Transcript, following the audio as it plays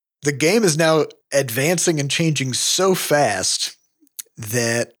the game is now advancing and changing so fast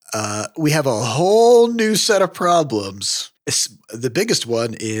that we have a whole new set of problems. The biggest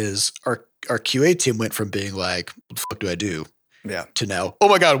one is our QA team went from being like, what the fuck do I do? Yeah. To now, oh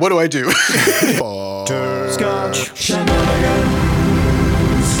my God, what do I do? Scotch.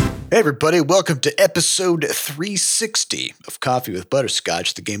 Hey everybody, welcome to episode 360 of Coffee with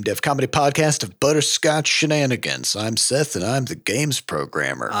Butterscotch, the game dev comedy podcast of Butterscotch Shenanigans. I'm Seth and I'm the games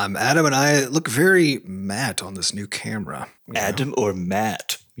programmer. I'm Adam and I look very matte on this new camera. Adam or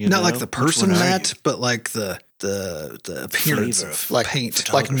Matt? Not like the person matte, but like the appearance Flavor. of like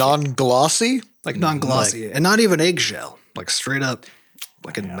paint. like non-glossy? Like non-glossy and not even eggshell. Like straight up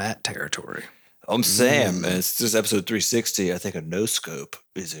like in matte territory. I'm Sam, and it's just episode 360. I think a no-scope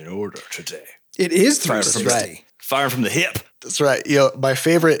is in order today. It is Fire from 360. Fire from the hip. That's right. My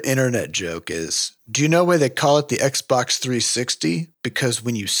favorite internet joke is, do you know why they call it the Xbox 360? Because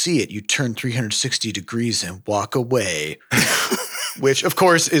when you see it, you turn 360 degrees and walk away. Which, of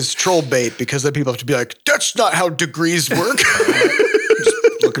course, is troll bait because then people have to be like, that's not how degrees work. Just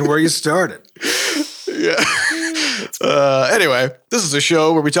looking where you started. Yeah. Anyway, this is a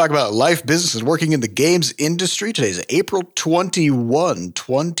show where we talk about life, business, and working in the games industry. Today is April 21,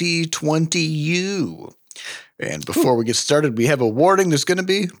 2020. And before we get started, we have a warning. There's going to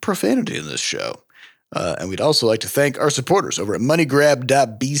be profanity in this show. And we'd also like to thank our supporters over at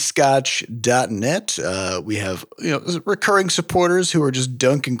moneygrab.bscotch.net. We have recurring supporters who are just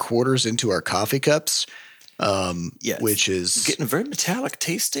dunking quarters into our coffee cups, Yes. which is Getting very metallic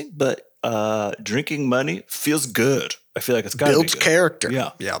tasting, but drinking money feels good. I feel like it's got to be builds good. character. Yeah.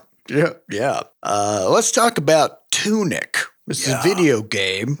 Yeah. Let's talk about Tunic. It's a video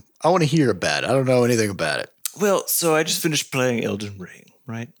game. I want to hear about it. I don't know anything about it. Well, so I just finished playing Elden Ring,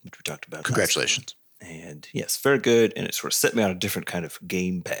 right? Which we talked about last Congratulations. time. And yes, very good. And it sort of set me on a different kind of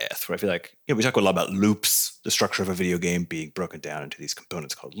game path where I feel like, we talk a lot about loops, the structure of a video game being broken down into these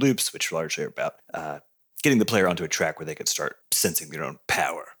components called loops, which largely are about getting the player onto a track where they can start sensing their own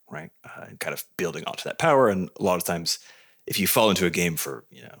power, right? And kind of building onto that power. And a lot of times, if you fall into a game for,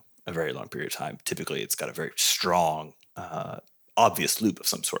 a very long period of time, typically it's got a very strong, obvious loop of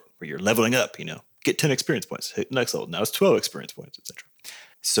some sort where you're leveling up, get 10 experience points, hit the next level. Now it's 12 experience points, etc.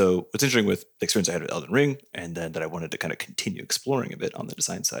 So what's interesting with the experience I had with Elden Ring, and then that I wanted to kind of continue exploring a bit on the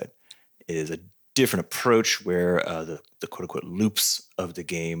design side, is a different approach where the quote-unquote loops of the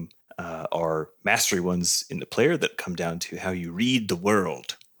game are mastery ones in the player that come down to how you read the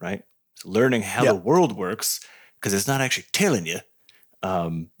world, right? So learning how the world works, because it's not actually telling you.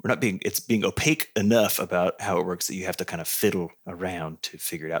 It's being opaque enough about how it works that you have to kind of fiddle around to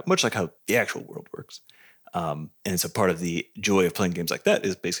figure it out, much like how the actual world works. And so part of the joy of playing games like that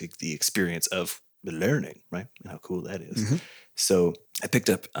is basically the experience of the learning, right? And how cool that is. Mm-hmm. So I picked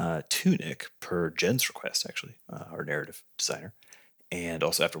up Tunic per Jen's request, actually, our narrative designer. And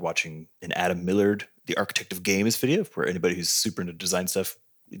also after watching an Adam Millard, the architect of games video, where anybody who's super into design stuff,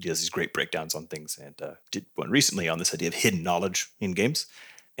 he does these great breakdowns on things, and did one recently on this idea of hidden knowledge in games,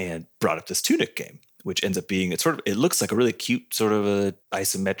 and brought up this Tunic game, which ends up being, it looks like a really cute sort of a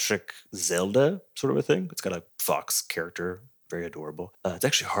isometric Zelda sort of a thing. It's got a fox character, very adorable. It's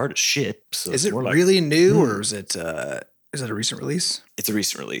actually hard as shit. So Is it's it more like, really new or is it a recent release? It's a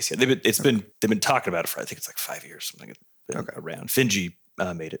recent release. Yeah, they've been talking about it for I think it's like 5 years, something. Around. Finji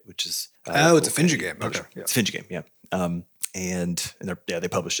made it, which is it's a Finji game. Okay, it's a Finji game. Yeah. And they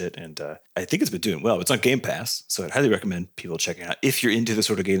published it, and I think it's been doing well. It's on Game Pass, so I'd highly recommend people checking it out if you're into the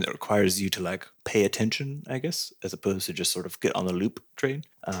sort of game that requires you to like pay attention, I guess, as opposed to just sort of get on the loop train.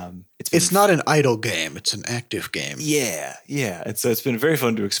 It's not an idle game. It's an active game. Yeah. And so it's been very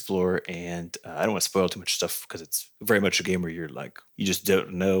fun to explore, and I don't want to spoil too much stuff because it's very much a game where you're like, you just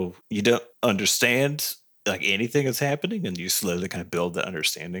don't know, you don't understand like anything that's happening, and you slowly kind of build that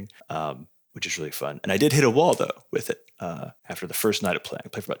understanding. Which is really fun. And I did hit a wall, though, with it after the first night of playing. I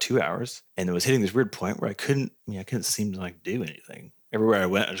played for about 2 hours, and it was hitting this weird point where I couldn't seem to, like, do anything. Everywhere I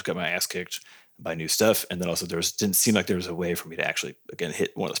went, I just got my ass kicked by new stuff, and then also didn't seem like there was a way for me to actually, again,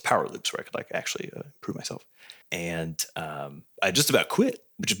 hit one of those power loops where I could, like, actually improve myself. And I just about quit,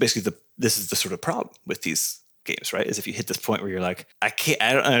 which is basically this is the sort of problem with these games, right? Is if you hit this point where you're like, I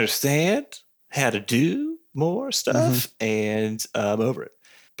don't understand how to do more stuff, and I'm over it.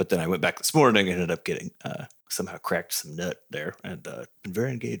 But then I went back this morning and ended up getting somehow cracked some nut there, and been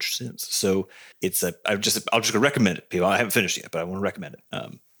very engaged since. So I'll just gonna recommend it. People, I haven't finished yet, but I want to recommend it.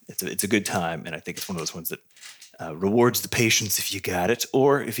 It's a good time, and I think it's one of those ones that rewards the patience if you got it,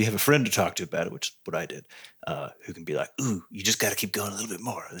 or if you have a friend to talk to about it, which is what I did, who can be like, "Ooh, you just got to keep going a little bit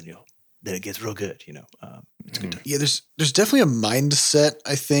more," and then you'll then it gets real good. It's a good time. Yeah, there's definitely a mindset,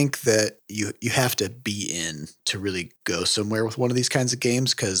 I think, that you have to be in to really go somewhere with one of these kinds of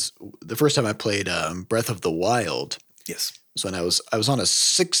games. Because the first time I played Breath of the Wild Yes. was when I was on a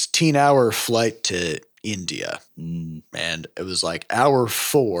 16-hour flight to India, and it was like hour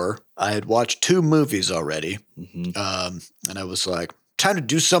 4. I had watched 2 movies already, and I was like, time to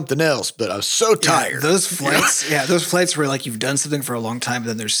do something else, but I was so tired. Yeah, those flights, those flights where like you've done something for a long time, but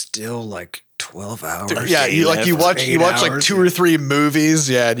then there's still like 12 hours. Yeah, you watch like 2 or 3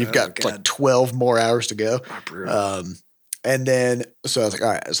 movies, and you've got like 12 more hours to go. And then so I was like, all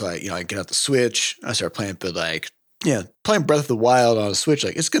right, it's like, I get out the Switch, I start playing, but like, playing Breath of the Wild on a Switch,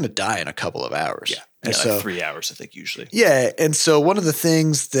 like it's gonna die in a couple of hours. Yeah, and like so 3 hours, I think, usually. Yeah, and so one of the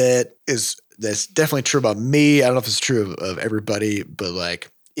things that's definitely true about me, I don't know if it's true of everybody, but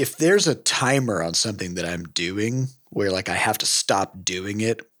like if there's a timer on something that I'm doing where like I have to stop doing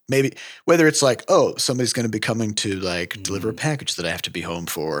it, maybe whether it's like, oh, somebody's going to be coming to like deliver a package that I have to be home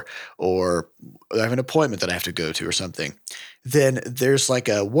for, or I have an appointment that I have to go to or something, then there's like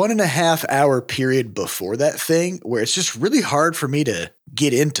a 1.5 hour period before that thing where it's just really hard for me to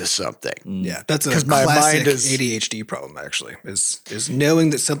get into something. Yeah, that's a 'Cause my classic mind is- ADHD problem. Actually, is knowing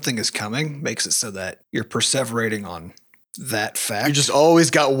that something is coming makes it so that you're perseverating on that fact. You just always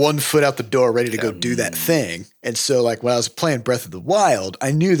got one foot out the door ready to go do that thing. And so like when I was playing Breath of the Wild,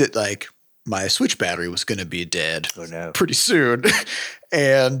 I knew that like my Switch battery was going to be dead pretty soon.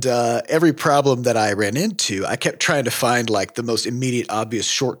 And every problem that I ran into, I kept trying to find like the most immediate, obvious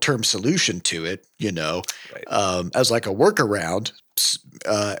short-term solution to it, as like a workaround.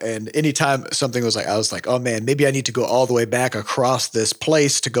 And anytime something was like, I was like, oh man, maybe I need to go all the way back across this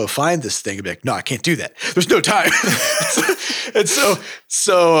place to go find this thing. I'd be like, no, I can't do that. There's no time. And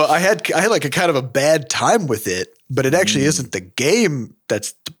so I had like a kind of a bad time with it, but it actually isn't the game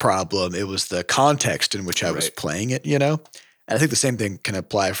that's the problem. It was the context in which I was playing it, And I think the same thing can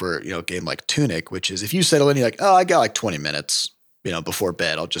apply for, a game like Tunic, which is if you settle in, you're like, oh, I got like 20 minutes, before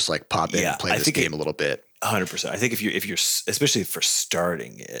bed, I'll just like pop in and play this game a little bit. 100%. I think if you're especially for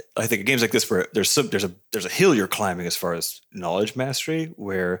starting it, I think games like this where there's a hill you're climbing as far as knowledge mastery,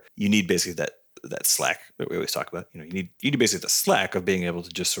 where you need basically that slack that we always talk about. You need basically the slack of being able to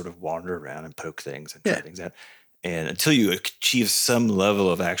just sort of wander around and poke things and try things out. And until you achieve some level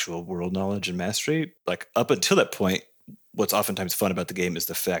of actual world knowledge and mastery, like up until that point, what's oftentimes fun about the game is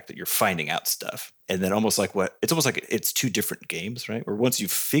the fact that you're finding out stuff. And then it's almost like it's 2 different games, right? Where once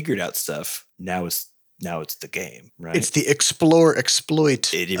you've figured out stuff, now it's the game, right? It's the explore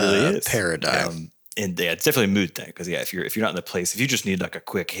exploit it really is. Paradigm. And it's definitely a mood thing because if you're not in the place, if you just need like a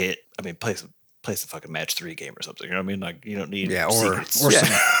quick hit, I mean, play some fucking match 3 game or something. You know what I mean? Like you don't need secrets. or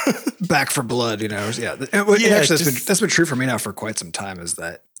some Back for Blood. Actually, that's been true for me now for quite some time. Is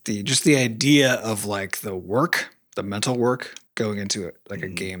that the idea of like the mental work going into it, like a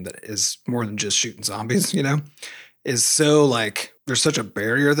game that is more than just shooting zombies, is so like there's such a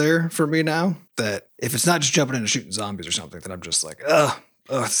barrier there for me now that if it's not just jumping in and shooting zombies or something, then I'm just like,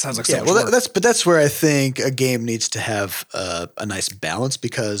 it sounds like so much work. That's where I think a game needs to have a nice balance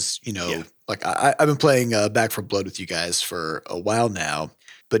because like I've been playing Back for Blood with you guys for a while now,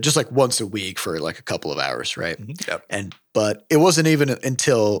 but just like once a week for like a couple of hours, right? But it wasn't even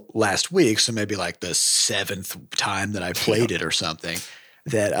until last week, so maybe like the 7th time that I played it or something,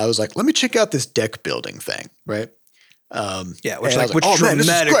 that I was like, let me check out this deck building thing, right? Which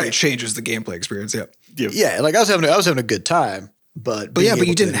dramatically changes the gameplay experience. Yeah, like I was having a good time, but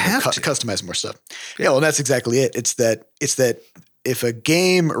you didn't have to customize more stuff. Yeah, well, that's exactly it. It's that if a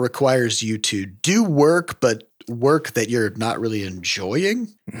game requires you to do work, but work that you're not really enjoying,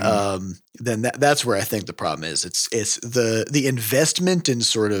 then that's where I think the problem is. It's the investment in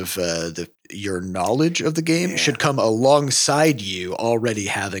sort of your knowledge of the game should come alongside you already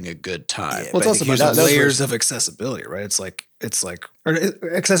having a good time. Well, it's also about layers of accessibility, right? It's like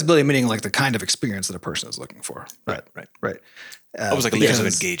accessibility meaning like the kind of experience that a person is looking for. Right. Almost like layers of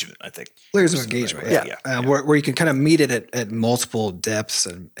engagement, I think. Layers of engagement, where you can kind of meet it at multiple depths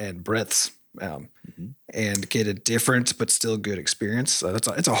and breadths. And get a different but still good experience. So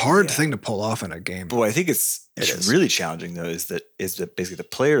it's a hard thing to pull off in a game. But what I think it's really challenging though is that basically the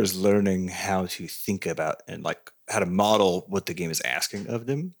players learning how to think about and like how to model what the game is asking of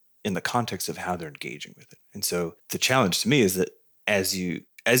them in the context of how they're engaging with it. And so the challenge to me is that as you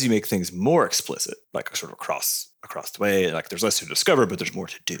make things more explicit, like sort of across the way, like there's less to discover, but there's more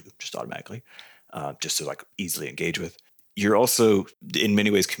to do just automatically, just to like easily engage with. You're also in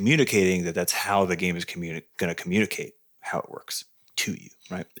many ways communicating that that's how the game is going to communicate how it works to you,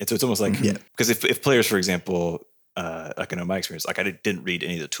 right? And so it's almost like, because if players, for example, like I know my experience, like I didn't read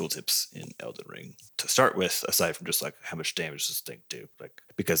any of the tooltips in Elden Ring to start with, aside from just like how much damage this thing do, like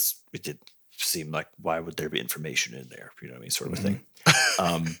because it did seem like why would there be information in there, you know what I mean, sort of a thing.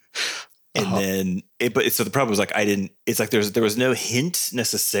 And then so the problem was like it's like there was no hint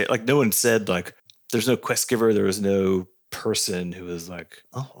necessarily, like no one said like there's no quest giver, there was no person who was like,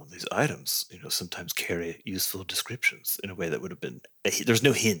 oh, these items, you know, sometimes carry useful descriptions in a way that would have been. There's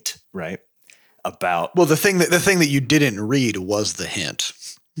no hint, right? About the thing that you didn't read was the hint.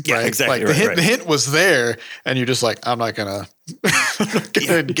 Yeah, right? exactly. Like the hint was there, and you're just like, I'm not gonna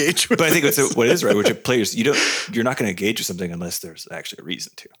engage with. But I think that's what it is, right? Which players you're not going to engage with something unless there's actually a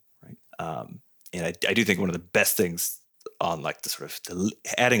reason to, right? And I do think one of the best things on like the sort of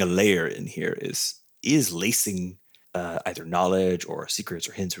adding a layer in here is lacing either knowledge or secrets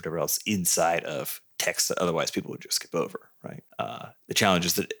or hints or whatever else inside of text that otherwise people would just skip over, right? The challenge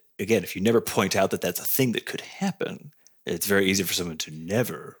is that, again, if you never point out that that's a thing that could happen, it's very easy for someone to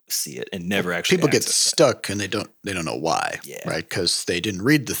never see it and never actually. People get stuck and they don't know why, yeah. right? Because they didn't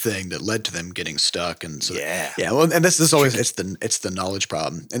read the thing that led to them getting stuck, and so yeah. Well, and this is always it's the knowledge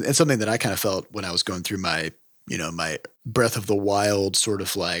problem, and something that I kind of felt when I was going through my Breath of the Wild sort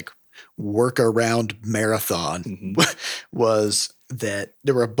of like workaround marathon was that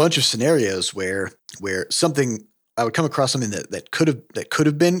there were a bunch of scenarios where something. I would come across something that could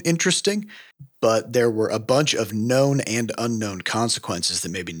have been interesting, but there were a bunch of known and unknown consequences that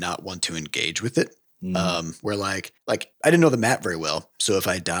maybe not want to engage with it. Where like I didn't know the map very well, so if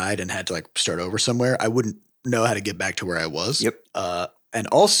I died and had to like start over somewhere, I wouldn't know how to get back to where I was. Yep. And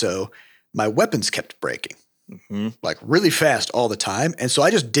also, my weapons kept breaking. Like really fast all the time, and so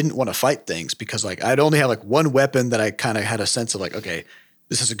I just didn't want to fight things because like I'd only have like one weapon that I kind of had a sense of like, okay,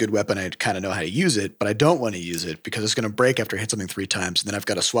 this is a good weapon. I kind of know how to use it, but I don't want to use it because it's going to break after I hit something 3 times. And then I've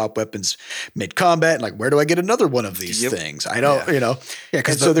got to swap weapons mid-combat. And like, where do I get another one of these things? I don't, Yeah,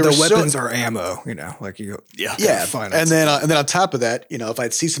 because the weapons are ammo, like you. Yeah. And then on top of that, if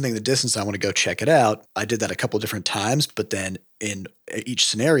I'd see something in the distance, I want to go check it out. I did that a couple of different times, but then in each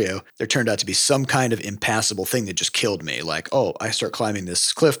scenario, there turned out to be some kind of impassable thing that just killed me. Like, oh, I start climbing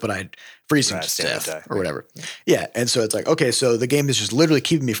this cliff, but I'd freeze him to death or whatever. Yeah. And so it's like, okay, so the game is just literally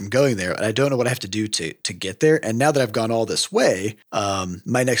keeping me from going there. And I don't know what I have to do to get there. And now that I've gone all this way,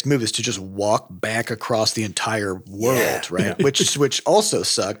 my next move is to just walk back across the entire world, right? Yeah. Which also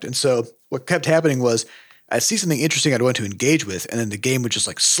sucked. And so what kept happening was I'd see something interesting I'd want to engage with, and then the game would just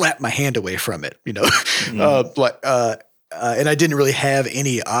like slap my hand away from it, and I didn't really have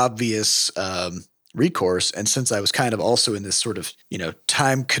any obvious recourse. And since I was kind of also in this sort of,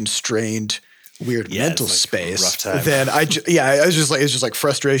 time constrained, weird mental space, then it was just like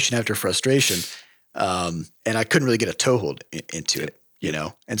frustration after frustration. And I couldn't really get a toehold into it,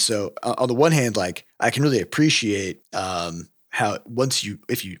 And so on the one hand, like I can really appreciate how once you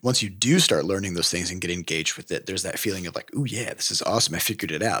do start learning those things and get engaged with it, there's that feeling of like, oh yeah, this is awesome. I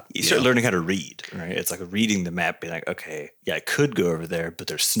figured it out. You start learning how to read, right? It's like reading the map, being like, okay, yeah, I could go over there, but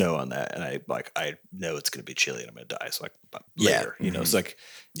there's snow on that. And I know it's going to be chilly and I'm going to die. So later, it's like,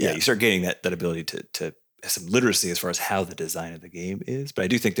 you start gaining that ability to have some literacy as far as how the design of the game is. But I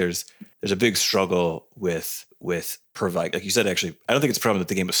do think there's a big struggle with provide, like you said, actually, I don't think it's a problem that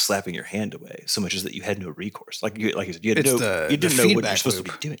the game was slapping your hand away so much as that you had no recourse. Like you said, you didn't know what you're supposed to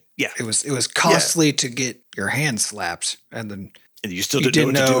be doing. Yeah. It was costly to get your hand slapped, and then you still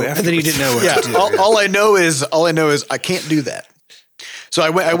didn't know what to do afterwards. And then you didn't know what to do. All I know is I can't do that. So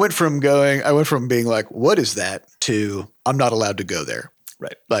I went from being like, what is that, to I'm not allowed to go there.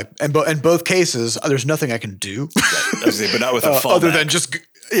 Right. Like, and in both cases, there's nothing I can do. Right. But not with a fallback. Other than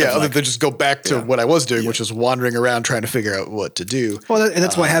just go back to what I was doing, which was wandering around trying to figure out what to do. Well, and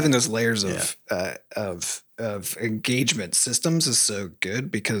that's why having those layers of engagement systems is so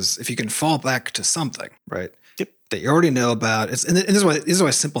good, because if you can fall back to something, right, that you already know about, and this is why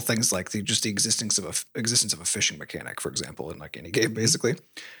simple things like the existence of a fishing mechanic, for example, in like any game, basically,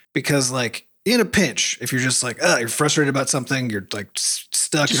 because like in a pinch, if you're just like, you're frustrated about something, you're like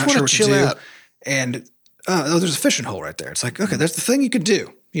stuck, you're not sure what to do, and there's a fishing hole right there. It's like, okay, that's the thing you can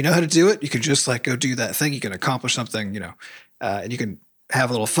do. You know how to do it. You can just like go do that thing. You can accomplish something, and you can have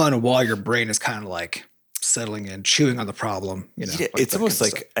a little fun while your brain is kind of like settling in, chewing on the problem. Yeah, it's almost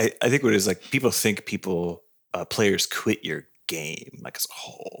like I think what it is like people think players quit your game like as a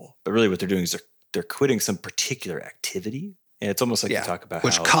whole, but really what they're doing is they're quitting some particular activity And it's almost like you talk about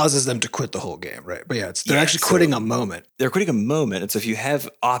which how causes them to quit the whole game, right? But they're actually quitting a moment. They're quitting a moment. And so if you have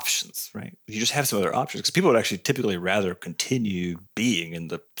options, right, you just have some other options, because people would actually typically rather continue being in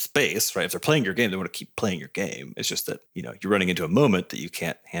the space, right? If they're playing your game, they want to keep playing your game. It's just that, you're running into a moment that you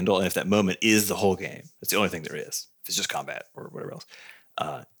can't handle. And if that moment is the whole game, that's the only thing there is. If it's just combat or whatever else,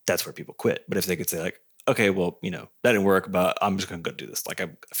 that's where people quit. But if they could say like, okay, well, that didn't work, but I'm just going to go do this. Like, I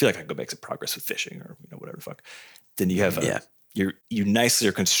feel like I can go make some progress with fishing or, whatever the fuck. Then you have you nicely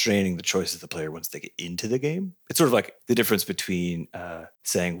are constraining the choices of the player once they get into the game. It's sort of like the difference between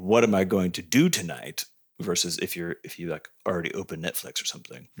saying, what am I going to do tonight? Versus if you like already open Netflix or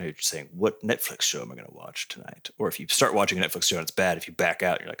something, you're just saying, what Netflix show am I going to watch tonight? Or if you start watching a Netflix show and it's bad, if you back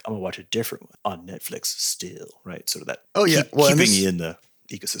out, you're like, I'm going to watch a different one on Netflix still, right? Sort of that. Keeping you in the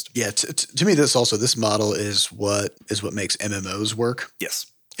ecosystem. Yeah, to me, this model is what makes MMOs work. Yes,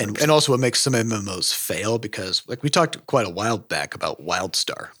 and also what makes some MMOs fail, because like we talked quite a while back about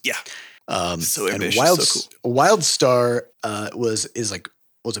WildStar. Yeah, so ambitious, so cool. WildStar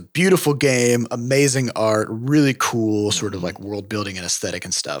was a beautiful game, amazing art, really cool, sort of like world building and aesthetic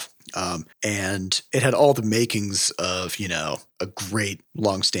and stuff. And it had all the makings of, a great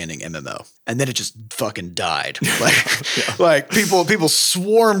long-standing MMO. And then it just fucking died. Like people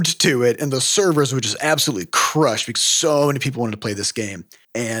swarmed to it, and the servers were just absolutely crushed because so many people wanted to play this game.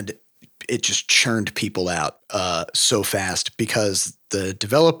 And it just churned people out so fast because the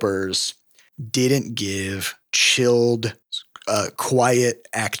developers didn't give chilled, quiet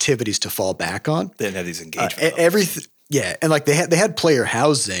activities to fall back on. They didn't have these engagement everything. Yeah, and like they had player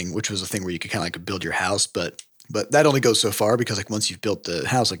housing, which was a thing where you could kind of like build your house, but that only goes so far, because like once you've built the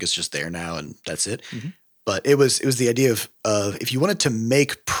house, like it's just there now and that's it. Mm-hmm. But it was the idea of if you wanted to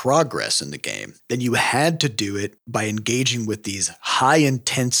make progress in the game, then you had to do it by engaging with these high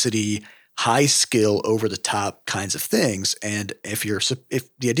intensity, high skill, over the top kinds of things. And if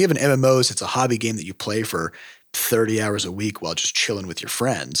the idea of an MMO is it's a hobby game that you play for 30 hours a week while just chilling with your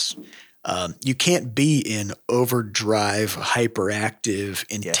friends, you can't be in overdrive, hyperactive,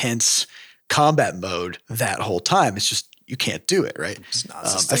 intense combat mode that whole time. It's just, you can't do it, right? It's not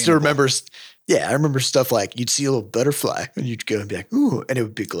I still remember, I remember stuff like you'd see a little butterfly and you'd go and be like, ooh, and it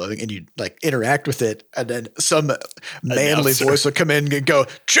would be glowing, and you'd like interact with it. And then some manly voice would come in and go,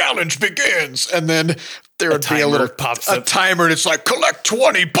 challenge begins. And then there would be a little timer, and it's like, collect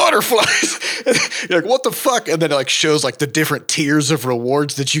 20 butterflies. You're like, what the fuck? And then it like shows like the different tiers of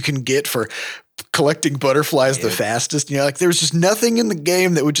rewards that you can get for collecting butterflies the fastest. Like there's just nothing in the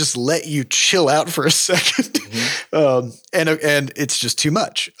game that would just let you chill out for a second. Mm-hmm. And it's just too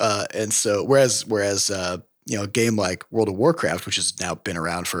much. And so whereas a game like World of Warcraft, which has now been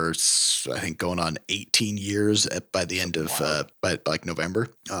around for, I think, going on 18 years by the end of by like November.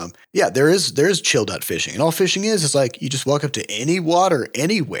 There is chilled out fishing, and all fishing is like you just walk up to any water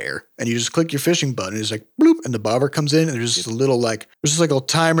anywhere and you just click your fishing button. And it's like bloop, and the bobber comes in, and there's just a little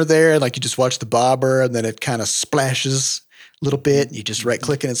timer there, and like you just watch the bobber, and then it kind of splashes a little bit, and you just right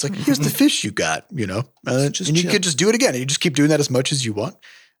click, and it's like, here's the fish you got, and you could just do it again, and you just keep doing that as much as you want.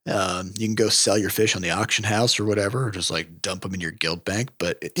 You can go sell your fish on the auction house or whatever, or just like dump them in your guild bank.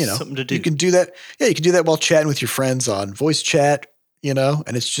 But something to do. You can do that. Yeah, you can do that while chatting with your friends on voice chat.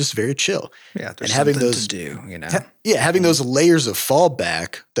 And it's just very chill. Yeah, there's something to do. Having those layers of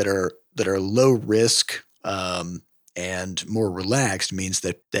fallback that are low risk and more relaxed means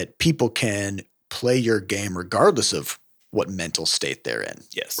that people can play your game regardless of what mental state they're in.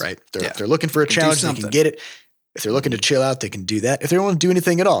 Yes, right. If they're looking for a challenge, they can get it. If they're looking to chill out, they can do that. If they don't want to do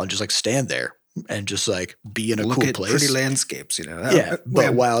anything at all and just like stand there and just like be in a cool place. Pretty landscapes,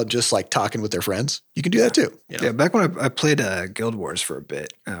 But while just like talking with their friends, you can do that too. Yeah, back when I played Guild Wars for a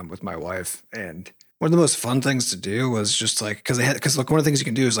bit with my wife, and one of the most fun things to do was just like, because like one of the things you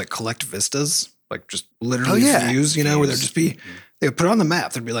can do is like collect vistas, like just literally views, where there'd just be. They would put it on the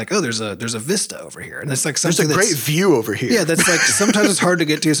map. They'd be like, "Oh, there's a vista over here," and it's like something. There's a great view over here. Yeah, that's like sometimes it's hard to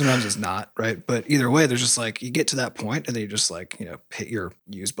get to, sometimes it's not, right? But either way, there's just like you get to that point, and then you just like hit your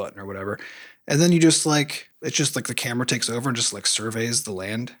use button or whatever, and then you just like it's just like the camera takes over and just like surveys the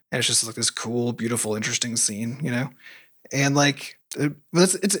land, and it's just like this cool, beautiful, interesting scene, and like.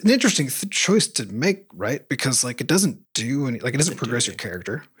 But it's an interesting choice to make, right? Because like it doesn't do any, like it doesn't progress your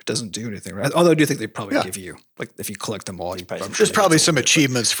character. It doesn't do anything, right? Although I do think they probably give you, like if you collect them all, there's probably some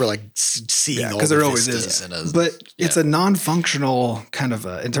achievements for like seeing all. Because there always is. But it's a non-functional kind of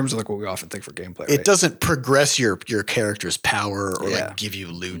in terms of like what we often think for gameplay. It doesn't progress your character's power or like give you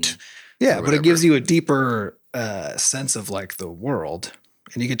loot. Yeah, but it gives you a deeper sense of like the world.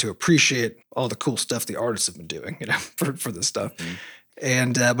 And you get to appreciate all the cool stuff the artists have been doing, for this stuff. Mm.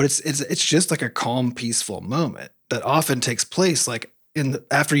 And but it's just like a calm, peaceful moment. that often takes place like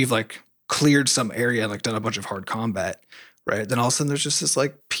after you've like cleared some area and like done a bunch of hard combat, right? Then all of a sudden there's just this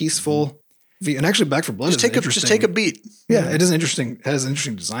like peaceful and actually Back 4 Blood just take a beat. Yeah, it has an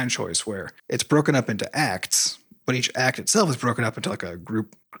interesting design choice where it's broken up into acts, but each act itself is broken up into like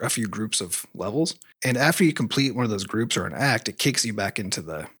a few groups of levels. And after you complete one of those groups or an act, it kicks you back into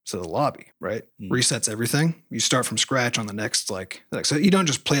the lobby, right? Resets everything. You start from scratch on the next so you don't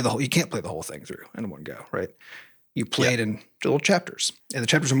just play you can't play the whole thing through in one go, right? You play it in little chapters, and the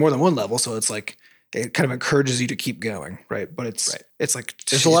chapters are more than one level, so it's like it kind of encourages you to keep going, right? But it's like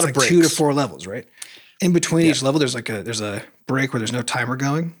there's a lot of breaks. 2 to 4 levels, right? In between each level, there's a break where there's no timer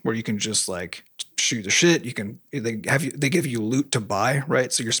going, where you can just like shoot the shit. They give you loot to buy,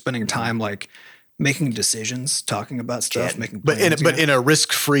 right? So you're spending time like making decisions, talking about stuff, making plans, but in a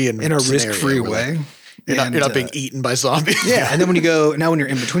risk-free way. You're not being eaten by zombies. Yeah, and then when you're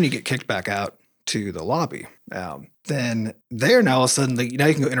in between, you get kicked back out to the lobby. Then there now all of a sudden now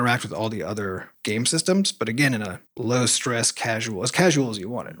you can go interact with all the other game systems, but again in a low stress, as casual as you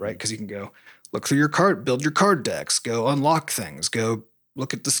want it, right? Because you can go look through your card, build your card decks, go unlock things, go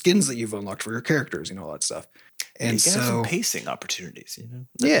look at the skins that you've unlocked for your characters, all that stuff. And you can have some pacing opportunities,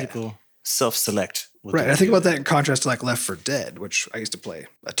 Let people self-select. Right. I think about that in contrast to like Left 4 Dead, which I used to play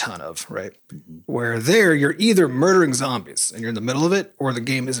a ton of, right? Where there you're either murdering zombies and you're in the middle of it, or the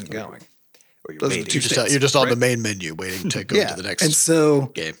game isn't going. Or you're waiting. You're just on the main menu waiting to go to the next and so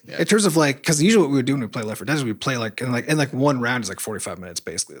game. Yeah. In terms of like, because usually what we would do when we play Left 4 Dead is we play like one round is like 45 minutes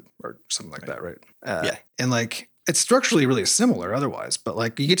basically, or something like that, right? And like it's structurally really similar otherwise, but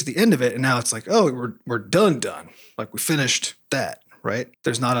like you get to the end of it and now it's like, oh, we're done. Like we finished that, right?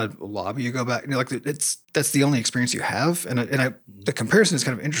 There's not a lobby you go back. Like that's the only experience you have, and the comparison is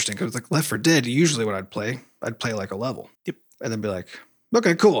kind of interesting because like Left 4 Dead, usually when I'd play like a level, and then be like,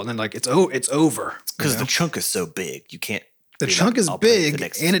 okay, cool. And then like it's over. Because the chunk is so big. You can't. The chunk is big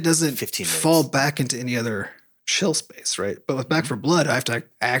and it doesn't fall back into any other chill space, right? But with Back 4 Blood, I have to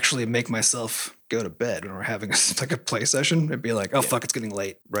actually make myself go to bed when we're having a play session. It'd be like, fuck, it's getting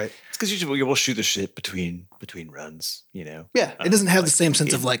late, right? It's because usually we'll shoot the shit between runs, Yeah, it doesn't have the same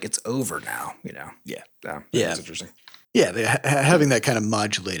sense of like it's over now, Yeah. That's interesting. Yeah, having that kind of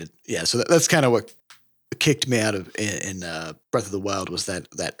modulated. Yeah, so that's kind of what kicked me out of in Breath of the Wild was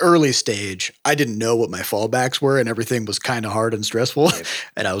that early stage. I didn't know what my fallbacks were, and everything was kind of hard and stressful,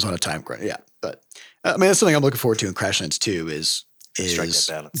 and I was on a time grind. Yeah, but I mean that's something I'm looking forward to in Crashlands 2 is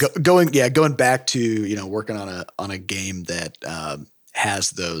going back to working on a game that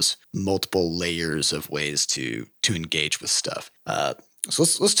has those multiple layers of ways to engage with stuff. So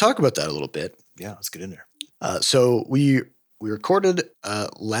let's talk about that a little bit. Yeah, let's get in there. So we recorded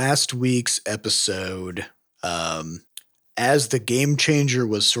last week's episode as the Game Changer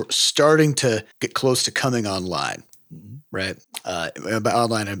was starting to get close to coming online, right? By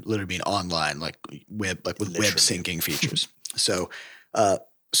online, I literally mean online, like with web syncing features. So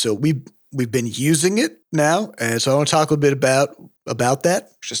we've been using it now, and so I want to talk a little bit about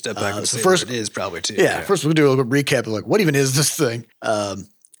that. Just step back and say what it is probably too. Yeah, first we'll do a little recap of like what even is this thing.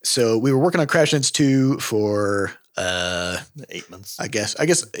 So we were working on Crashlands 2 for 8 months, I guess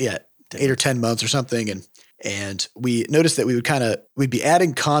 8 or 10 months or something, and we noticed that we'd be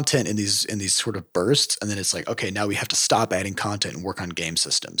adding content in these sort of bursts, and then it's like, okay, now we have to stop adding content and work on game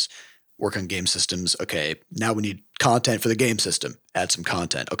systems. Okay, now we need content for the game system. Add some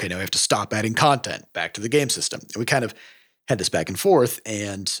content. Okay, now we have to stop adding content back to the game system. And we kind of had this back and forth,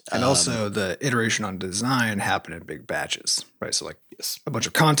 and also the iteration on design happened in big batches, right? So like a bunch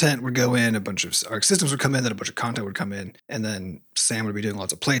of content would go in, a bunch of our systems would come in, then a bunch of content would come in, and then Sam would be doing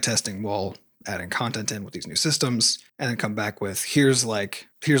lots of play testing while adding content in with these new systems, and then come back with here's like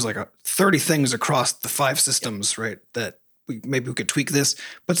 30 things across the 5 systems, right? That we could tweak this,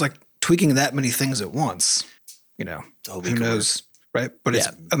 but it's like tweaking that many things at once, who knows? Right. But it's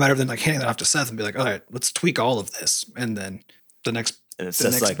a matter of then like handing that off to Seth and be like, all right, let's tweak all of this. And then the next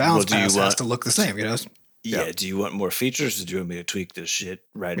balance pass has to look the same, Yeah. Do you want more features or do you want me to tweak this shit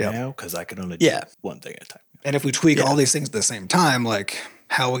right now? Because I can only do one thing at a time. And if we tweak all these things at the same time, like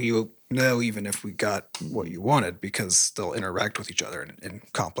how will you know even if we got what you wanted, because they'll interact with each other in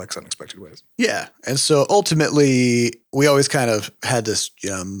complex, unexpected ways. Yeah. And so ultimately we always kind of had this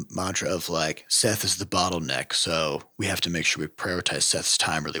mantra of like Seth is the bottleneck. So we have to make sure we prioritize Seth's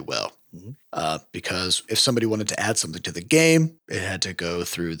time really well. Because if somebody wanted to add something to the game, it had to go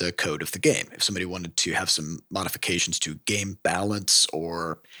through the code of the game. If somebody wanted to have some modifications to game balance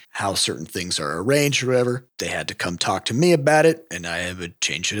or how certain things are arranged or whatever, they had to come talk to me about it, and I would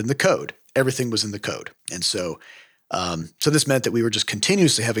change it in the code. Everything was in the code. And so So this meant that we were just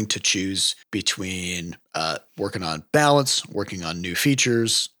continuously having to choose between working on balance, working on new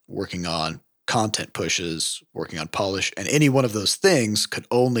features, working on content pushes, working on polish, and any one of those things could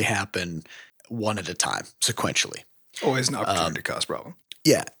only happen one at a time, sequentially. Always an opportunity cost problem.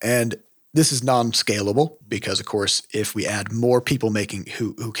 Yeah, and this is non-scalable because, of course, if we add more people making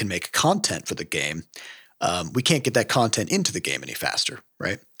who can make content for the game, we can't get that content into the game any faster,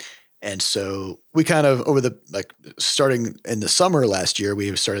 right? And so we kind of starting in the summer last year,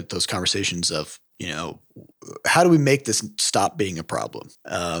 we started those conversations of, how do we make this stop being a problem?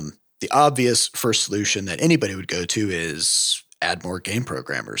 The obvious first solution that anybody would go to is add more game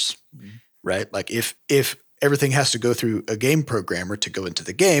programmers, right? Like if everything has to go through a game programmer to go into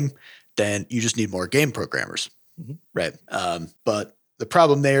the game, then you just need more game programmers, right? But the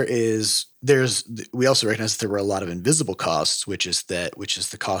problem there is we also recognize that there were a lot of invisible costs, which is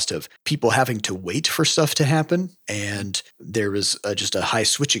the cost of people having to wait for stuff to happen. And there was just a high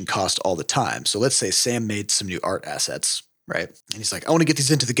switching cost all the time. So let's say Sam made some new art assets, right? And he's like, I want to get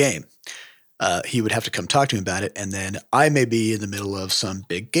these into the game. He would have to come talk to me about it. And then I may be in the middle of some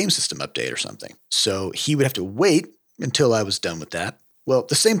big game system update or something. So he would have to wait until I was done with that. Well,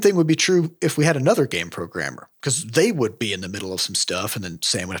 the same thing would be true if we had another game programmer, because they would be in the middle of some stuff, and then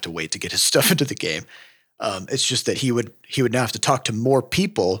Sam would have to wait to get his stuff into the game. It's just that he would now have to talk to more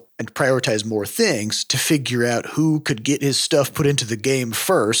people and prioritize more things to figure out who could get his stuff put into the game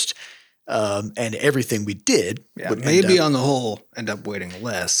first. And everything we did would maybe on the whole end up waiting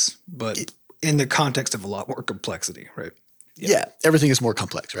less, but in the context of a lot more complexity, right? Yeah, everything is more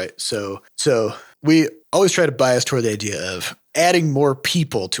complex, right? So we always try to bias toward the idea of adding more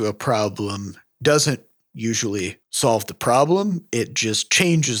people to a problem doesn't usually solve the problem. It just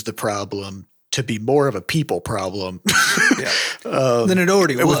changes the problem to be more of a people problem. Than it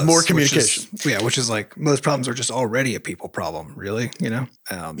already was. With more communication. Which is like most problems are just already a people problem, really,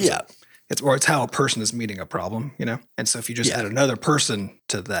 It's how a person is meeting a problem, And so if you just add another person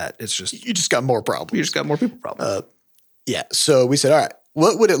to that, it's just you just got more problems. You just got more people problems. So we said, all right,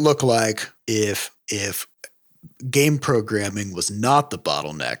 what would it look like if game programming was not the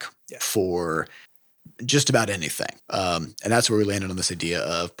bottleneck for just about anything? And that's where we landed on this idea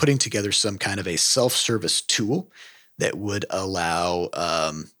of putting together some kind of a self-service tool that would allow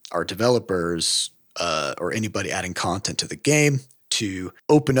our developers or anybody adding content to the game to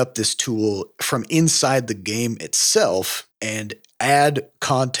open up this tool from inside the game itself and add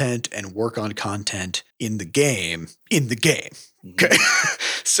content and work on content in the game. Okay.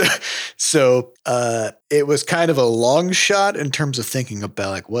 So it was kind of a long shot in terms of thinking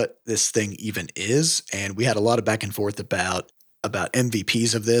about like what this thing even is. And we had a lot of back and forth about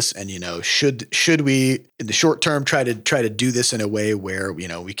MVPs of this. And, should we in the short term try to do this in a way where,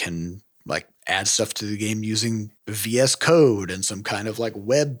 we can like add stuff to the game using VS Code and some kind of like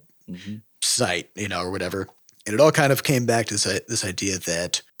web site, or whatever. And it all kind of came back to this idea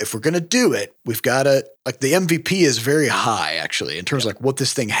that if we're going to do it, we've got to like the MVP is very high actually in terms of like what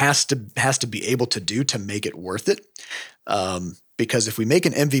this thing has to be able to do to make it worth it. Because if we make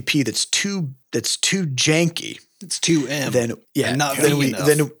an MVP that's too janky, it's too M, then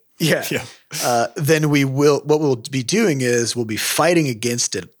what we'll be doing is we'll be fighting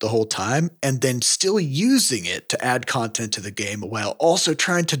against it the whole time and then still using it to add content to the game while also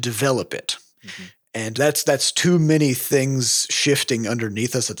trying to develop it. And that's too many things shifting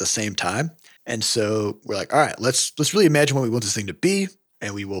underneath us at the same time. And so we're like, all right, let's really imagine what we want this thing to be.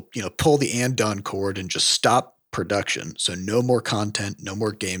 And we will, pull the and done cord and just stop production. So no more content, no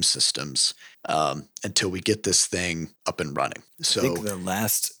more game systems until we get this thing up and running. So I think the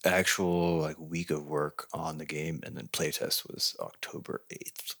last actual week of work on the game and then playtest was October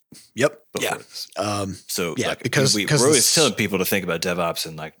 8th. Yep. Because we're always telling people to think about DevOps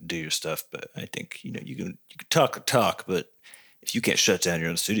and do your stuff, but I think you can talk, but if you can't shut down your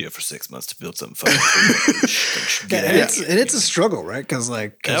own studio for 6 months to build something fun, it's a struggle, right? Because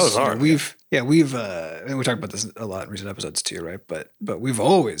that was hard. We've and we talked about this a lot in recent episodes too, right? But we've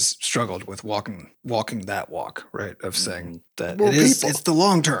always struggled with walking that walk, right? Of saying that it's the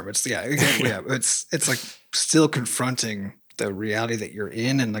long term. It's it's like still confronting the reality that you're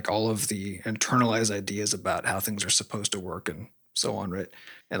in and all of the internalized ideas about how things are supposed to work and so on, right?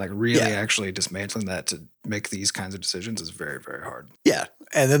 And actually dismantling that to make these kinds of decisions is very, very hard. Yeah.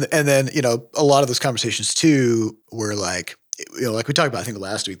 And then, a lot of those conversations too were like we talked about, I think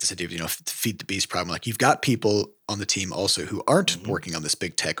last week, this idea of, feed the beast problem. Like you've got people on the team also who aren't working on this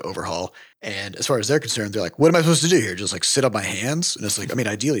big tech overhaul. And as far as they're concerned, they're like, what am I supposed to do here? Just sit on my hands? And it's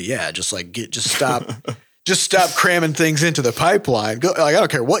ideally, yeah, just stop, just stop cramming things into the pipeline. Go, I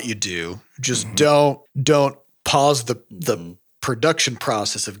don't care what you do. Just don't pause the production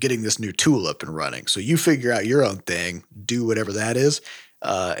process of getting this new tool up and running. So you figure out your own thing, do whatever that is,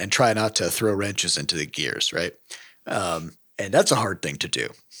 and try not to throw wrenches into the gears, right? And that's a hard thing to do,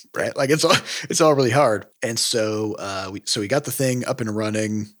 right? Like it's all really hard. And so we got the thing up and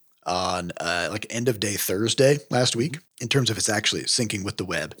running on like end of day Thursday last week in terms of it's actually syncing with the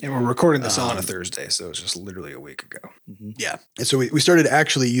web. And we're recording this on a Thursday, so it's just literally a week ago. Yeah. And so we started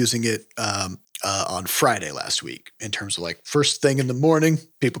actually using it on Friday last week in terms of like first thing in the morning,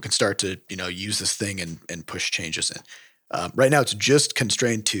 people can start to, use this thing and push changes in. Right now it's just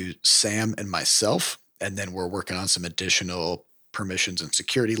constrained to Sam and myself. And then we're working on some additional permissions and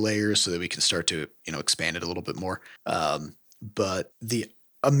security layers so that we can start to, expand it a little bit more. But the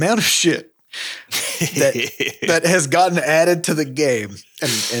amount of shit that has gotten added to the game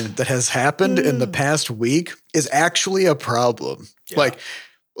and that has happened in the past week is actually a problem. Yeah.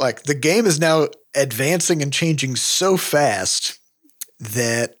 Like the game is now advancing and changing so fast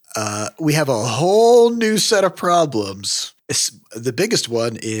that we have a whole new set of problems. The biggest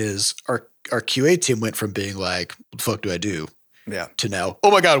one is our QA team went from being like, what the fuck do I do? Yeah. To now, oh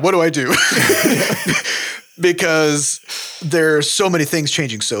my God, what do I do? Because there are so many things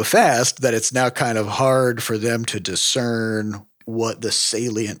changing so fast that it's now kind of hard for them to discern what the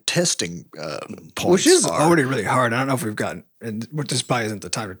salient testing points Which is are. already really hard. I don't know if we've gotten, and this probably isn't the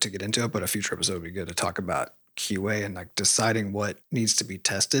time to get into it, but a future episode would be good to talk about QA and like deciding what needs to be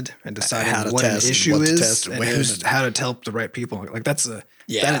tested and deciding what an issue is and how to help the right people. Like that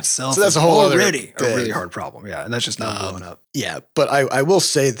itself so that's is a whole already a really hard problem. Yeah. And that's just not blowing up. Yeah. But I will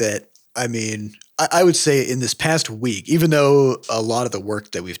say that, I mean, I would say in this past week, even though a lot of the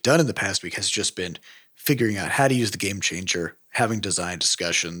work that we've done in the past week has just been figuring out how to use the game changer, having design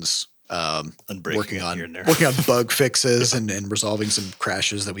discussions, working on bug fixes and resolving some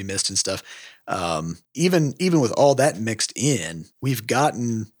crashes that we missed and stuff. Even with all that mixed in, we've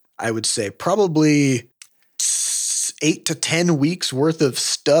gotten, I would say, probably 8 to 10 weeks worth of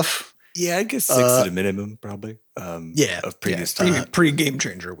stuff. Yeah, I guess 6 at a minimum, probably. Of previous time. Pre-game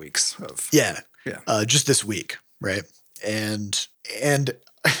changer weeks of just this week, right? And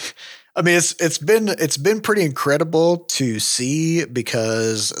I mean, it's been pretty incredible to see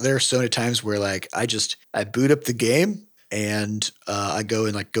because there are so many times where like I boot up the game and I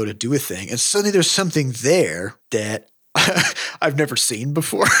go to do a thing and suddenly there's something there that I've never seen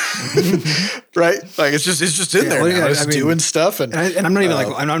before, right? Like it's just in there now. It's doing stuff, and I'm not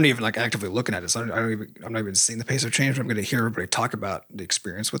even actively looking at it. So I'm not even seeing the pace of change. I'm going to hear everybody talk about the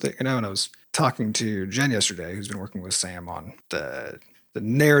experience with it, And I was talking to Jen yesterday, who's been working with Sam on the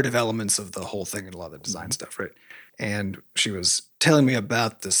narrative elements of the whole thing and a lot of the design stuff, right? And she was telling me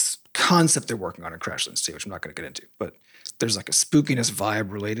about this concept they're working on in Crashlands 2, which I'm not going to get into, but there's like a spookiness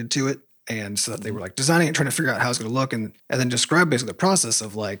vibe related to it. And so they were like designing it, trying to figure out how it's going to look, and then describe basically the process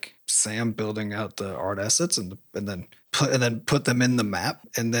of like Sam building out the art assets and then put them in the map,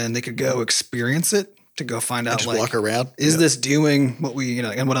 and then they could go experience it to go find out, like, walk around. Is this doing what we,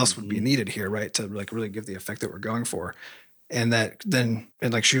 and what else would be needed here, right? To like really give the effect that we're going for. And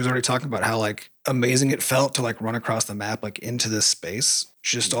like she was already talking about how like amazing it felt to like run across the map, like into this space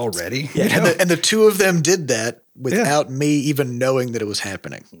just already. Yeah. And the two of them did that without me even knowing that it was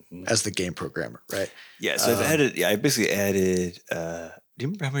happening as the game programmer. Right. Yeah. So I basically added, do you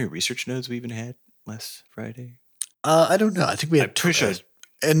remember how many research nodes we even had last Friday? I don't know. I think we had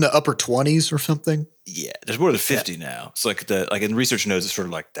in the upper 20s or something. Yeah, there's more than 50 now. So like in research nodes, it's sort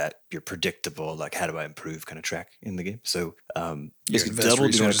of like that your predictable, like how do I improve kind of track in the game. So basically double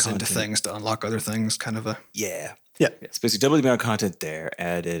resources into things to unlock other things, kind of a yeah. It's basically double the amount of content there.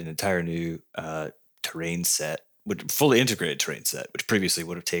 Added an entire new terrain set, fully integrated terrain set, which previously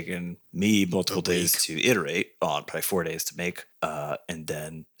would have taken me multiple days to iterate on, probably 4 days to make, and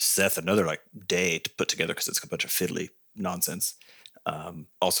then Seth another like day to put together because it's a bunch of fiddly nonsense.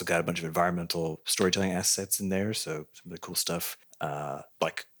 Also got a bunch of environmental storytelling assets in there, so some really cool stuff.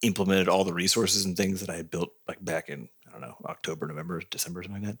 Like implemented all the resources and things that I had built like back in, I don't know, October, November, December,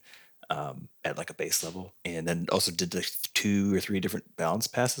 something like that, at like a base level. And then also did like 2 or 3 different balance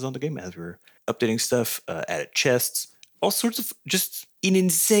passes on the game as we were updating stuff, added chests, all sorts of just an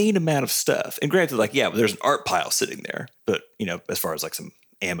insane amount of stuff. And granted, like, yeah, there's an art pile sitting there, but as far as like some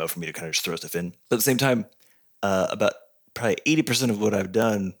ammo for me to kind of just throw stuff in. But at the same time, about probably 80% of what I've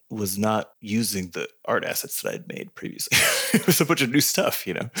done was not using the art assets that I'd made previously. It was a bunch of new stuff,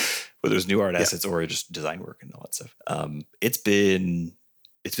 whether it was new art assets or just design work and all that stuff. It's been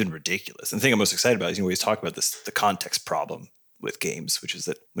ridiculous. And the thing I'm most excited about is, we always talk about this, the context problem with games, which is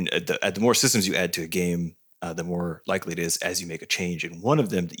that when the more systems you add to a game, the more likely it is as you make a change in one of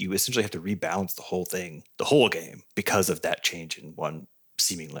them that you essentially have to rebalance the whole game because of that change in one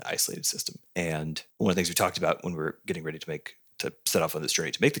seemingly isolated system. And one of the things we talked about when we were getting ready to set off on this journey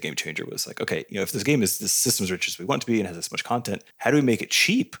to make the game changer was like, okay, if this game is this system's rich as we want to be and has this much content, how do we make it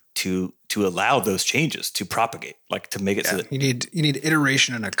cheap to allow those changes to propagate, like to make it so that you need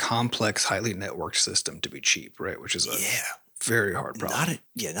iteration in a complex, highly networked system to be cheap, right? Which is a very hard problem.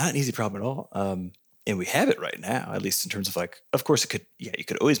 Not an easy problem at all. And we have it right now, at least in terms of like, of course you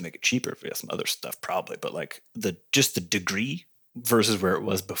could always make it cheaper if we have some other stuff probably, but like the degree versus where it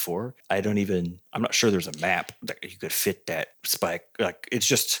was before, I'm not sure there's a map that you could fit that spike. Like it's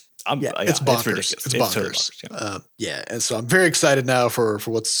just, it's bonkers. It's bonkers. Totally bonkers. And so I'm very excited now for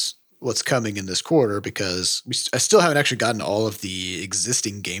what's coming in this quarter because I still haven't actually gotten all of the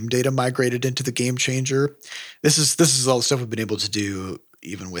existing game data migrated into the game changer. This is all the stuff we've been able to do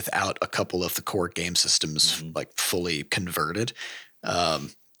even without a couple of the core game systems like fully converted.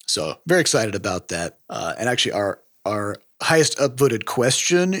 So very excited about that. And actually our highest upvoted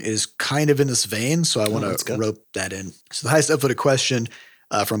question is kind of in this vein, so I want to rope that in. So the highest upvoted question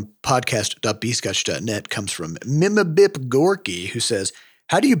from podcast.bscotch.net comes from Mimabip Gorky, who says,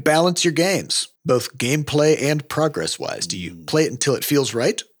 how do you balance your games, both gameplay and progress-wise? Do you play it until it feels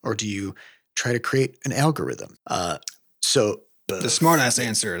right, or do you try to create an algorithm? So the smart-ass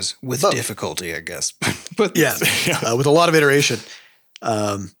answer is with difficulty, I guess. But with a lot of iteration.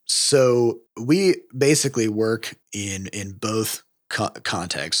 So we basically work in both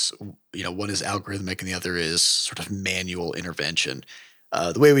contexts. One is algorithmic and the other is sort of manual intervention.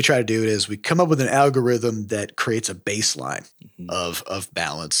 The way we try to do it is we come up with an algorithm that creates a baseline of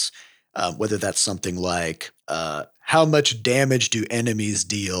balance, whether that's something like how much damage do enemies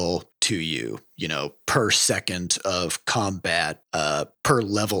deal to you, per second of combat, per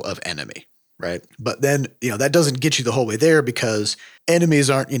level of enemy. Right. But then, that doesn't get you the whole way there because enemies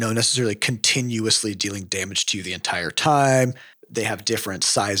aren't, necessarily continuously dealing damage to you the entire time. They have different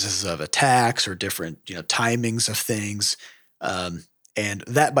sizes of attacks or different, timings of things. And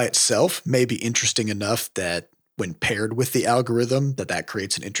that by itself may be interesting enough that when paired with the algorithm, that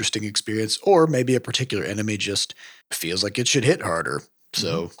creates an interesting experience, or maybe a particular enemy just feels like it should hit harder.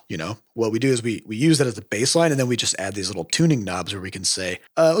 So, what we do is we use that as the baseline, and then we just add these little tuning knobs where we can say,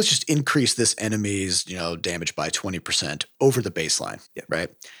 let's just increase this enemy's, damage by 20% over the baseline, right?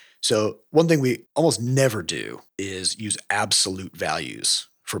 So one thing we almost never do is use absolute values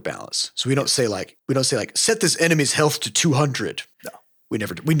for balance. So we don't say like, set this enemy's health to 200. No. We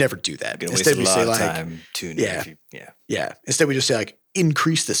never do that. Instead we say like, tuning. Instead we just say like,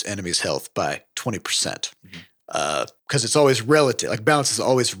 increase this enemy's health by 20%. Because it's always relative. Like balance is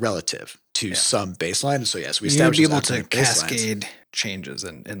always relative to some baseline. So so we establish be able to cascade changes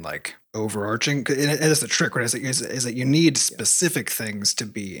and like overarching. And that's the trick, right? Is that you need specific things to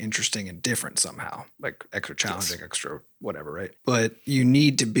be interesting and different somehow, like extra challenging, extra whatever, right? But you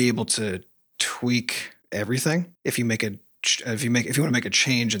need to be able to tweak everything if you want to make a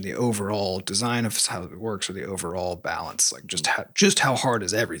change in the overall design of how it works or the overall balance, like just how hard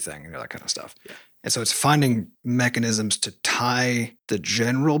is everything, that kind of stuff. Yeah. And so it's finding mechanisms to tie the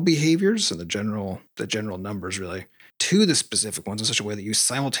general behaviors and the general numbers really to the specific ones in such a way that you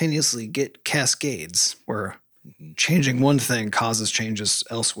simultaneously get cascades where changing one thing causes changes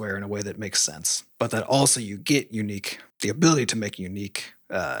elsewhere in a way that makes sense, but that also you get the ability to make unique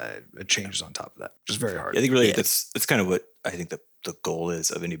changes on top of that, which is very hard. I think really that's kind of what I think the goal is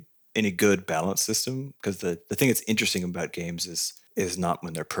of any good balance system, because the thing that's interesting about games is not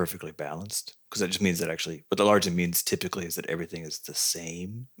when they're perfectly balanced, because that just means that actually what the largely means typically is that everything is the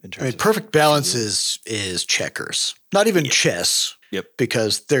same in terms of perfect balance is checkers, not even chess. Yep.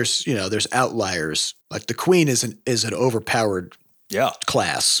 Because there's outliers. Like the queen is an overpowered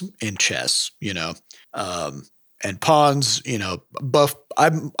class in chess, and pawns, buff.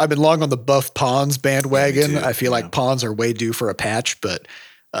 I've been long on the buff pawns bandwagon. I feel like pawns are way due for a patch, but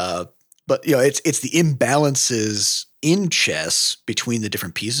it's the imbalances in chess between the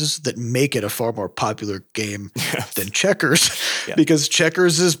different pieces that make it a far more popular game than checkers, because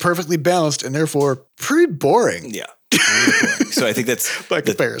checkers is perfectly balanced and therefore pretty boring. Yeah. So I think that's by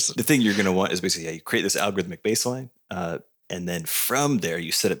comparison. The thing you're going to want is basically you create this algorithmic baseline, and then from there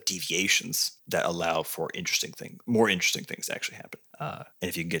you set up deviations that allow for more interesting things to actually happen. And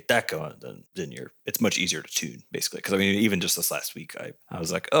if you can get that going, then it's much easier to tune, basically. Because even just this last week, I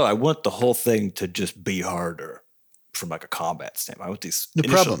was like, I want the whole thing to just be harder from like a combat standpoint. I want these No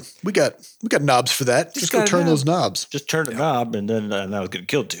problem. We got knobs for that. Just go turn those knobs. Just turn the knob, and then I was getting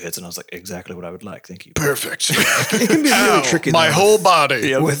killed 2 hits, and I was like, exactly what I would like. Thank you. Perfect. It can be really tricky. My whole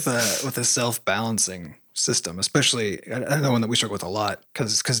body with a self-balancing system, especially I know one that we struggle with a lot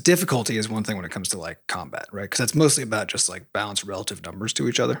because difficulty is one thing when it comes to like combat, right? Because that's mostly about just like balance relative numbers to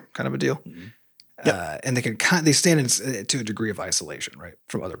each other, kind of a deal. Mm-hmm. Yep. And they stand to a degree of isolation, right,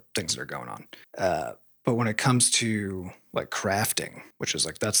 from other things that are going on. But when it comes to like crafting, which is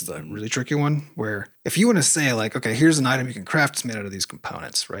like that's the really tricky one, where if you want to say like, okay, here's an item you can craft, it's made out of these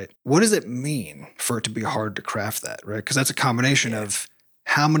components, right? What does it mean for it to be hard to craft that, right? Because that's a combination of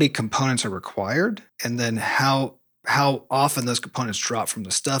how many components are required, and then how often those components drop from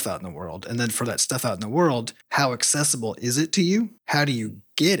the stuff out in the world, and then for that stuff out in the world, how accessible is it to you? How do you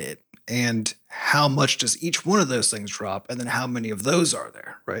get it? And how much does each one of those things drop? And then how many of those are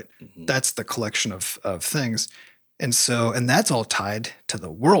there, right? Mm-hmm. That's the collection of things. And that's all tied to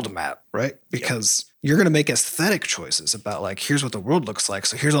the world map, right? Because you're going to make aesthetic choices about like, here's what the world looks like.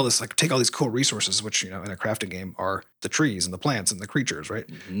 So here's all this, like take all these cool resources, which, in a crafting game are the trees and the plants and the creatures, right?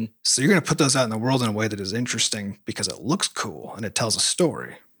 Mm-hmm. So you're going to put those out in the world in a way that is interesting because it looks cool and it tells a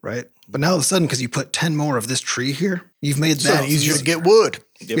story, right? But now all of a sudden, because you put 10 more of this tree here, you've made that easier to get wood.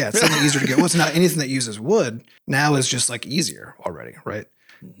 Yep. Yeah, it's something easier to get wood. So now anything that uses wood now is just like easier already, right?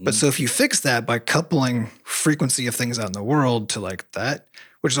 Mm-hmm. But so if you fix that by coupling frequency of things out in the world to like that,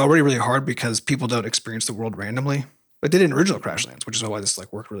 which is already really hard because people don't experience the world randomly. Like they did in original Crashlands, which is why this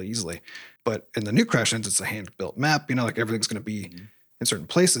like worked really easily. But in the new Crashlands, it's a hand-built map. Like everything's going to be in certain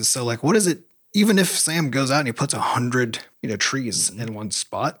places. So like, what is it? Even if Sam goes out and he puts 100, trees in one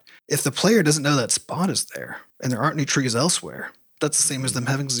spot, if the player doesn't know that spot is there and there aren't any trees elsewhere, that's the same as them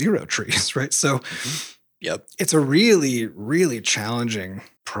having 0 trees, right? So, it's a really, really challenging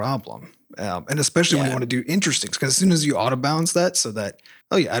problem, and especially when you want to do interesting, because as soon as you auto balance that, so that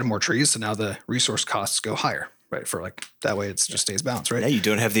you add more trees, so now the resource costs go higher, right? For like that way, it just stays balanced, right? Now you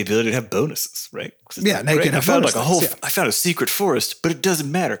don't have the ability to have bonuses, right? Yeah, now you can have bonuses. I found a secret forest, but it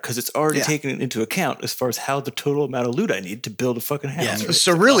doesn't matter because it's already taken into account as far as how the total amount of loot I need to build a fucking house. Yeah. Right?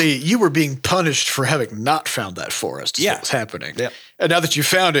 So really, you were being punished for having not found that forest. Is what's happening. Yeah. And now that you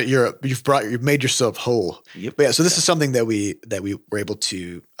found it, you've made yourself whole. Yep. But so this is something that we were able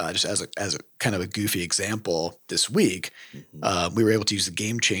to just as a kind of a goofy example this week. Mm-hmm. We were able to use the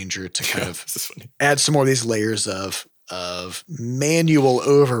Game Changer to kind of add some more of these layers of manual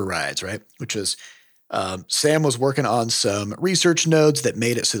overrides, right? Which is Sam was working on some research nodes that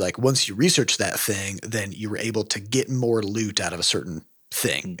made it so like once you research that thing, then you were able to get more loot out of a certain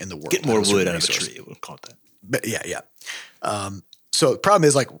thing in the world. Get more wood out of a tree. We'll call it that. But yeah. So the problem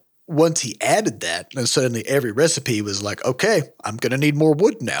is like once he added that, then suddenly every recipe was like, okay, I'm going to need more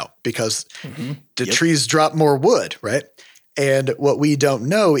wood now because the trees drop more wood, right? And what we don't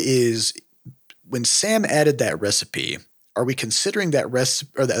know is when Sam added that recipe, are we considering that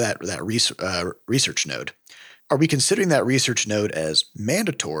research node? Are we considering that research node as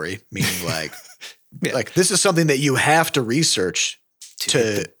mandatory, meaning like, like this is something that you have to research to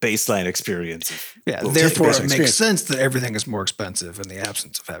the baseline experience? Therefore, it makes sense that everything is more expensive in the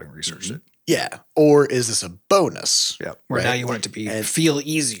absence of having researched it. Yeah, or is this a bonus? Yeah, where now you want it to feel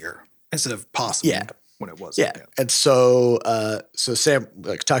easier instead of possible. Yeah. When it was. Yeah. And so Sam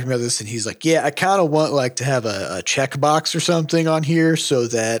like talking about this and he's like, yeah, I kind of want like to have a checkbox or something on here so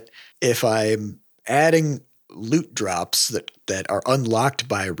that if I'm adding loot drops that are unlocked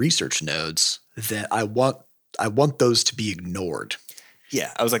by research nodes, that I want those to be ignored.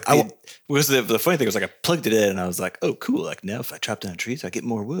 Yeah. I was like, the funny thing was like I plugged it in and I was like, oh, cool. Like now if I chop down trees, I get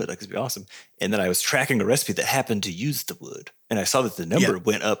more wood. Like it'd be awesome. And then I was tracking a recipe that happened to use the wood. And I saw that the number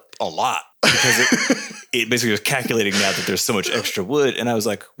went up a lot because it basically was calculating now that there's so much extra wood. And I was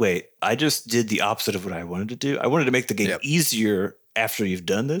like, wait, I just did the opposite of what I wanted to do. I wanted to make the game easier after you've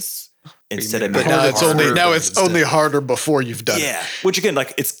done this instead of making it harder. Now it's only harder before you've done it. Yeah. Which again,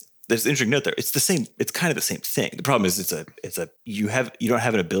 like there's an interesting note there. It's the same. It's kind of the same thing. The problem is you don't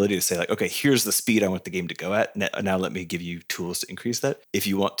have an ability to say like, okay, here's the speed I want the game to go at. Now let me give you tools to increase that. If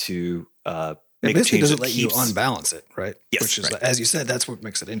you want to make a change, doesn't let you unbalance it, right? Yes, which is as you said, that's what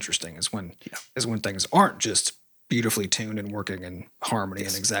makes it interesting. Is when things aren't just beautifully tuned and working in harmony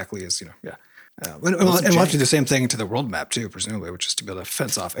and exactly as And we'll have to do the same thing to the world map too, presumably, which is to be able to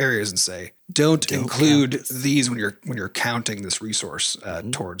fence off areas and say, don't include these when you're counting this resource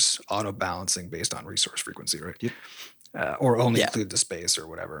towards auto balancing based on resource frequency, right? Yep. Or only include the space or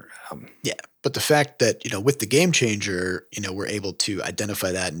whatever. But the fact that with the Game Changer, we're able to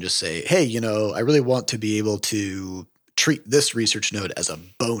identify that and just say, hey, I really want to be able to treat this research node as a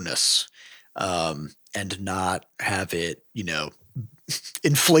bonus. and not have it,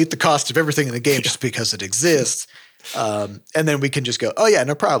 inflate the cost of everything in the game just because it exists. And then we can just go, oh yeah,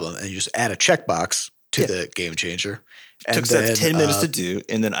 no problem. And you just add a checkbox to the game changer. It took us 10 minutes to do,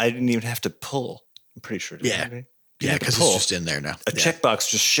 and then I didn't even have to pull. I'm pretty sure. Yeah, because it's just in there now. A checkbox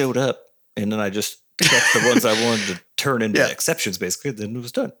just showed up, and then I just checked the ones I wanted to turn into exceptions, basically. Then it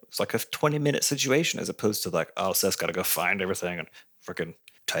was done. It's like a 20-minute situation as opposed to like, oh, Seth's got to go find everything and freaking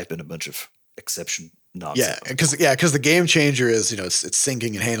type in a bunch of exception nonsense. Because the game changer is, it's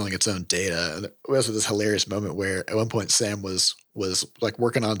syncing and handling its own data. And there was this hilarious moment where at one point Sam was like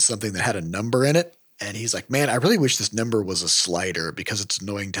working on something that had a number in it. And he's like, man, I really wish this number was a slider because it's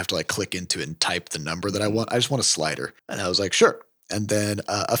annoying to have to like click into it and type the number that I want. I just want a slider. And I was like, sure. And then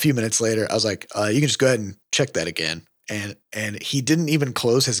a few minutes later, I was like, you can just go ahead and check that again. And he didn't even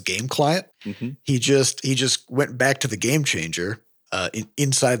close his game client. Mm-hmm. He just went back to the game changer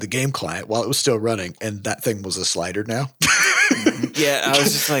inside the game client while it was still running. And that thing was a slider now. Yeah, I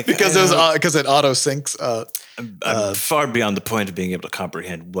was just like, because it auto syncs. I'm far beyond the point of being able to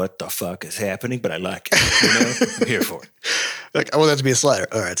comprehend what the fuck is happening, but I like it. I'm here for it. Like, I want that to be a slider.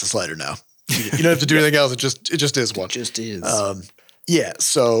 All right, it's a slider now. You don't have to do anything else. It just is one. It just is. Yeah.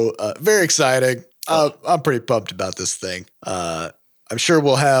 So very exciting. I'm pretty pumped about this thing. I'm sure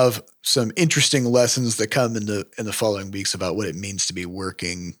we'll have some interesting lessons that come in the following weeks about what it means to be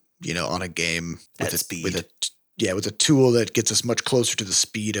working, on a game at speed. With a tool that gets us much closer to the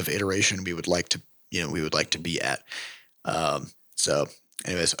speed of iteration we would like to be at. So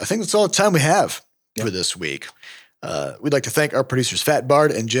anyways, I think that's all the time we have for this week. We'd like to thank our producers Fat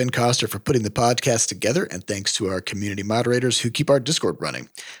Bard and Jen Coster for putting the podcast together, and thanks to our community moderators who keep our Discord running.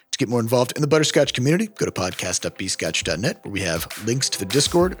 To get more involved in the Butterscotch community, go to podcast.bscotch.net, where we have links to the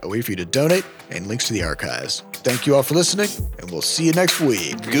Discord, a way for you to donate, and links to the archives. Thank you all for listening, and we'll see you next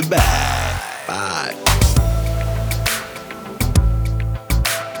week. Goodbye. Bye.